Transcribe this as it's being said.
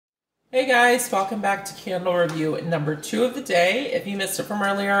Hey guys, welcome back to candle review number 2 of the day. If you missed it from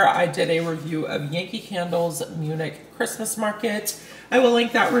earlier, I did a review of Yankee Candle's Munich Christmas Market. I will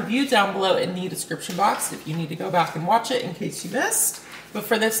link that review down below in the description box if you need to go back and watch it in case you missed. But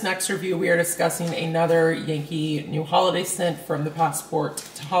for this next review, we are discussing another Yankee new holiday scent from the Passport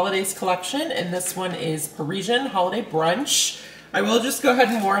to Holidays collection, and this one is Parisian Holiday Brunch. I will just go ahead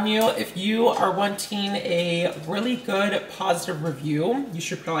and warn you, if you are wanting a really good positive review, you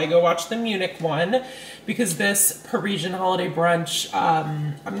should probably go watch the Munich one, because this Parisian Holiday Brunch,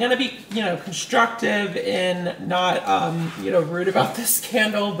 I'm going to be, constructive and not, rude about this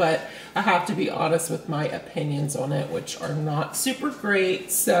candle, but I have to be honest with my opinions on it, which are not super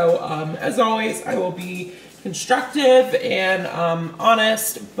great. So, as always, I will be constructive and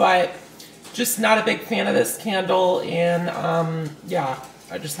honest, but just not a big fan of this candle, and yeah,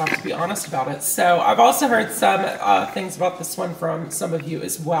 I just have to be honest about it. So I've also heard some things about this one from some of you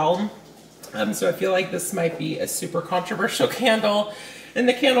as well. So I feel like this might be a super controversial candle in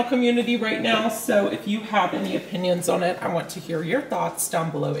the candle community right now. So if you have any opinions on it, I want to hear your thoughts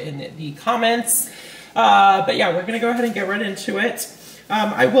down below in the comments. But yeah, we're gonna go ahead and get right into it.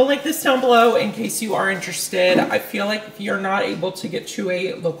 I will link this down below in case you are interested. I feel like if you're not able to get to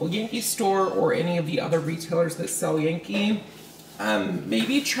a local Yankee store or any of the other retailers that sell Yankee,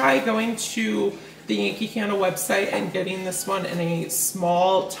 maybe try going to the Yankee Candle website and getting this one in a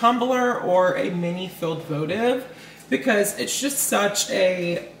small tumbler or a mini filled votive, because it's just such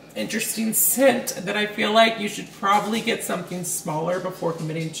a interesting scent that I feel like you should probably get something smaller before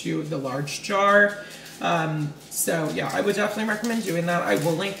committing to the large jar. So yeah, I would definitely recommend doing that. I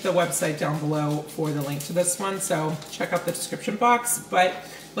will link the website down below for the link to this one, so check out the description box. But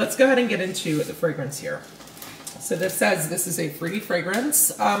let's go ahead and get into the fragrance here. So this says this is a fruity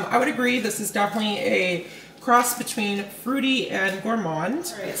fragrance. I would agree, this is definitely a cross between fruity and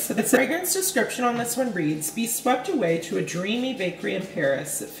gourmand. All right, so the fragrance description on this one reads, "Be swept away to a dreamy bakery in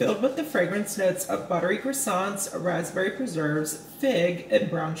Paris, filled with the fragrance notes of buttery croissants, raspberry preserves, fig,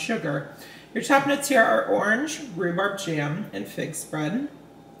 and brown sugar. Your top notes here are orange, rhubarb jam, and fig spread.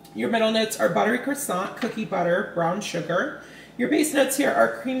 Your middle notes are buttery croissant, cookie butter, brown sugar. Your base notes here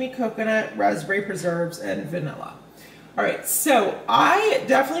are creamy coconut, raspberry preserves, and vanilla." All right, so I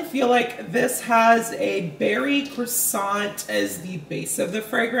definitely feel like this has a berry croissant as the base of the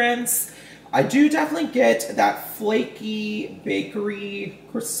fragrance. I do definitely get that flaky bakery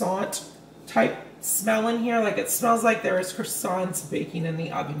croissant type smell in here. Like, it smells like there is croissants baking in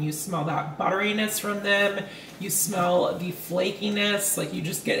the oven. You smell that butteriness from them. You smell the flakiness. Like, you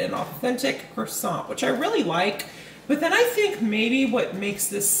just get an authentic croissant, which I really like. But then I think maybe what makes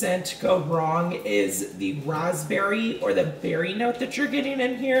this scent go wrong is the raspberry or the berry note that you're getting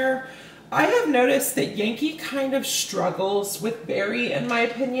in here. I have noticed that Yankee kind of struggles with berry, in my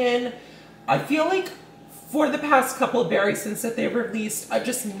opinion. I feel like for the past couple of berry scents that they've released, I've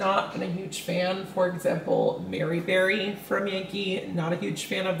just not been a huge fan. For example, Mary Berry from Yankee, not a huge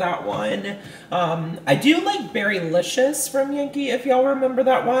fan of that one. I do like Berrylicious from Yankee, if y'all remember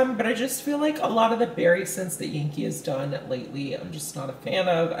that one, but I just feel like a lot of the berry scents that Yankee has done lately, I'm just not a fan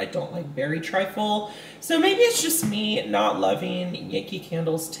of. I don't like berry trifle. So maybe it's just me not loving Yankee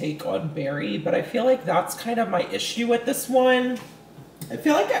Candle's take on berry, but I feel like that's kind of my issue with this one. I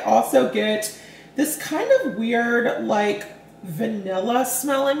feel like I also get this kind of weird, like, vanilla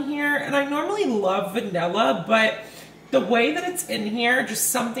smell in here. And I normally love vanilla, but the way that it's in here, just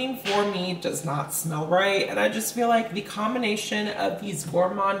something for me does not smell right. And I just feel like the combination of these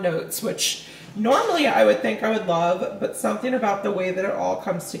gourmand notes, which normally I would think I would love, but something about the way that it all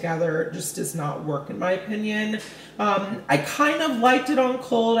comes together just does not work, in my opinion. I kind of liked it on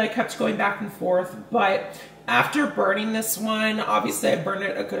cold. I kept going back and forth, but after burning this one, obviously I burned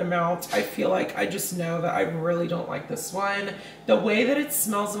it a good amount, I feel like I just know that I really don't like this one. The way that it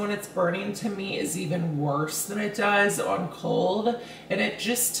smells when it's burning to me is even worse than it does on cold. And it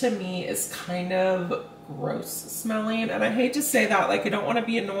just, to me, is kind of gross smelling. And I hate to say that, like, I don't want to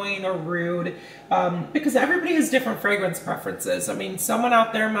be annoying or rude, because everybody has different fragrance preferences. I mean, someone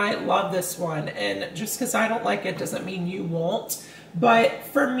out there might love this one, and just because I don't like it doesn't mean you won't. But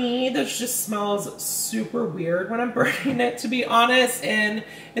for me, this just smells super weird when I'm burning it, to be honest, and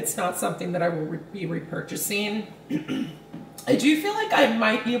it's not something that I will be repurchasing. I do feel like I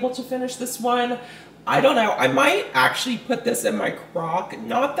might be able to finish this one. I don't know. I might actually put this in my crock.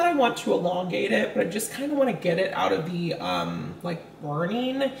 Not that I want to elongate it, but I just kind of want to get it out of the, like,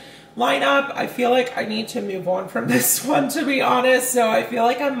 burning lineup. I feel like I need to move on from this one, to be honest. So I feel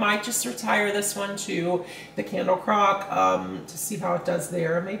like I might just retire this one to the Candle Crock to see how it does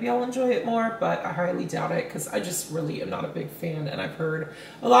there. Maybe I'll enjoy it more, but I highly doubt it because I just really am not a big fan. And I've heard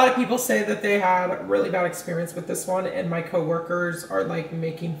a lot of people say that they had a really bad experience with this one, and my coworkers are like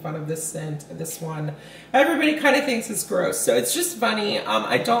making fun of this scent. This one, everybody kind of thinks it's gross. So it's just funny.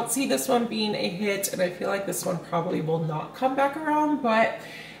 I don't see this one being a hit, and I feel like this one probably will not come back around, but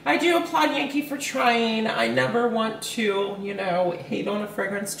I do applaud Yankee for trying. I never want to, you know, hate on a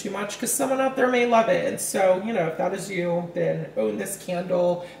fragrance too much because someone out there may love it. And so, you know, if that is you, then own this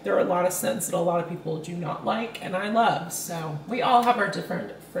candle. There are a lot of scents that a lot of people do not like and I love. So we all have our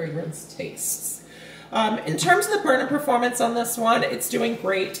different fragrance tastes. In terms of the burn and performance on this one, it's doing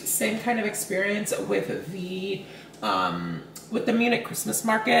great. Same kind of experience with the Munich Christmas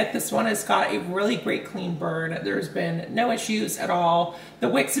Market. This one has got a really great clean burn. There's been no issues at all. The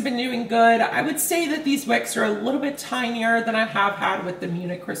wicks have been doing good. I would say that these wicks are a little bit tinier than I have had with the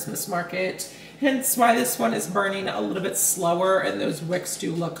Munich Christmas Market, hence why this one is burning a little bit slower and those wicks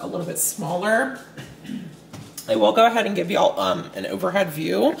do look a little bit smaller. I will go ahead and give y'all an overhead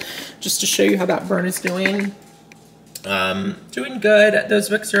view just to show you how that burn is doing. Doing good. Those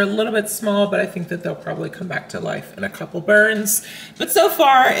wicks are a little bit small, but I think that they'll probably come back to life in a couple burns. But so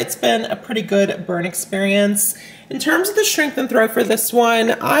far, it's been a pretty good burn experience. In terms of the strength and throw for this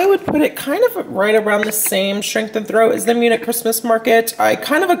one, I would put it kind of right around the same strength and throw as the Munich Christmas Market. I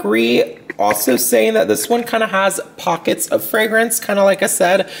kind of agree, also saying that this one kind of has pockets of fragrance, kind of like I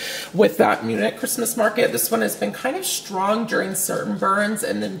said with that Munich Christmas Market. This one has been kind of strong during certain burns,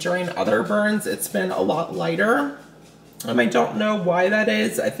 and then during other burns, it's been a lot lighter. I don't know why that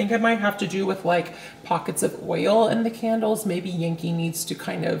is. I think it might have to do with like pockets of oil in the candles. Maybe Yankee needs to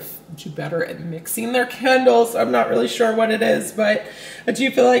kind of do better at mixing their candles. I'm not really sure what it is, but I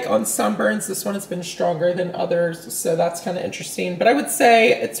do feel like on some burns, this one has been stronger than others. So that's kind of interesting. But I would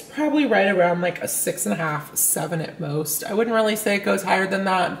say it's probably right around like a 6.5, 7 at most. I wouldn't really say it goes higher than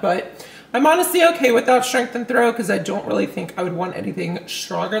that, but I'm honestly okay with that strength and throw because I don't really think I would want anything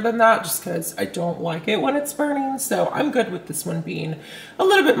stronger than that just because I don't like it when it's burning. So I'm good with this one being a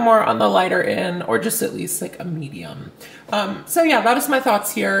little bit more on the lighter end or just at least like a medium. So yeah, that is my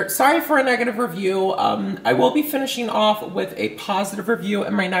thoughts here. Sorry for a negative review. I will be finishing off with a positive review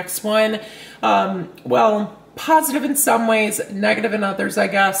in my next one. Well, positive in some ways, negative in others, I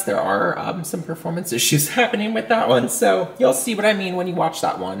guess. There are some performance issues happening with that one, so you'll see what I mean when you watch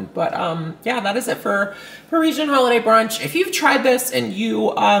that one. But yeah, that is it for Parisian Holiday Brunch. If you've tried this and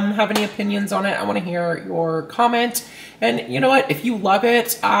you have any opinions on it, I want to hear your comment. And you know what? If you love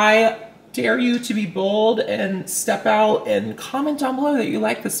it, I dare you to be bold and step out and comment down below that you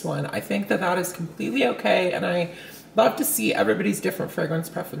like this one. I think that that is completely okay, and I love to see everybody's different fragrance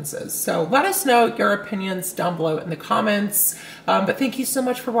preferences. So let us know your opinions down below in the comments. But thank you so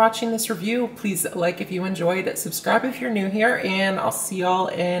much for watching this review. Please like if you enjoyed it, subscribe if you're new here, and I'll see y'all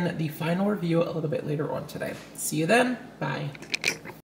in the final review a little bit later on today. See you then. Bye.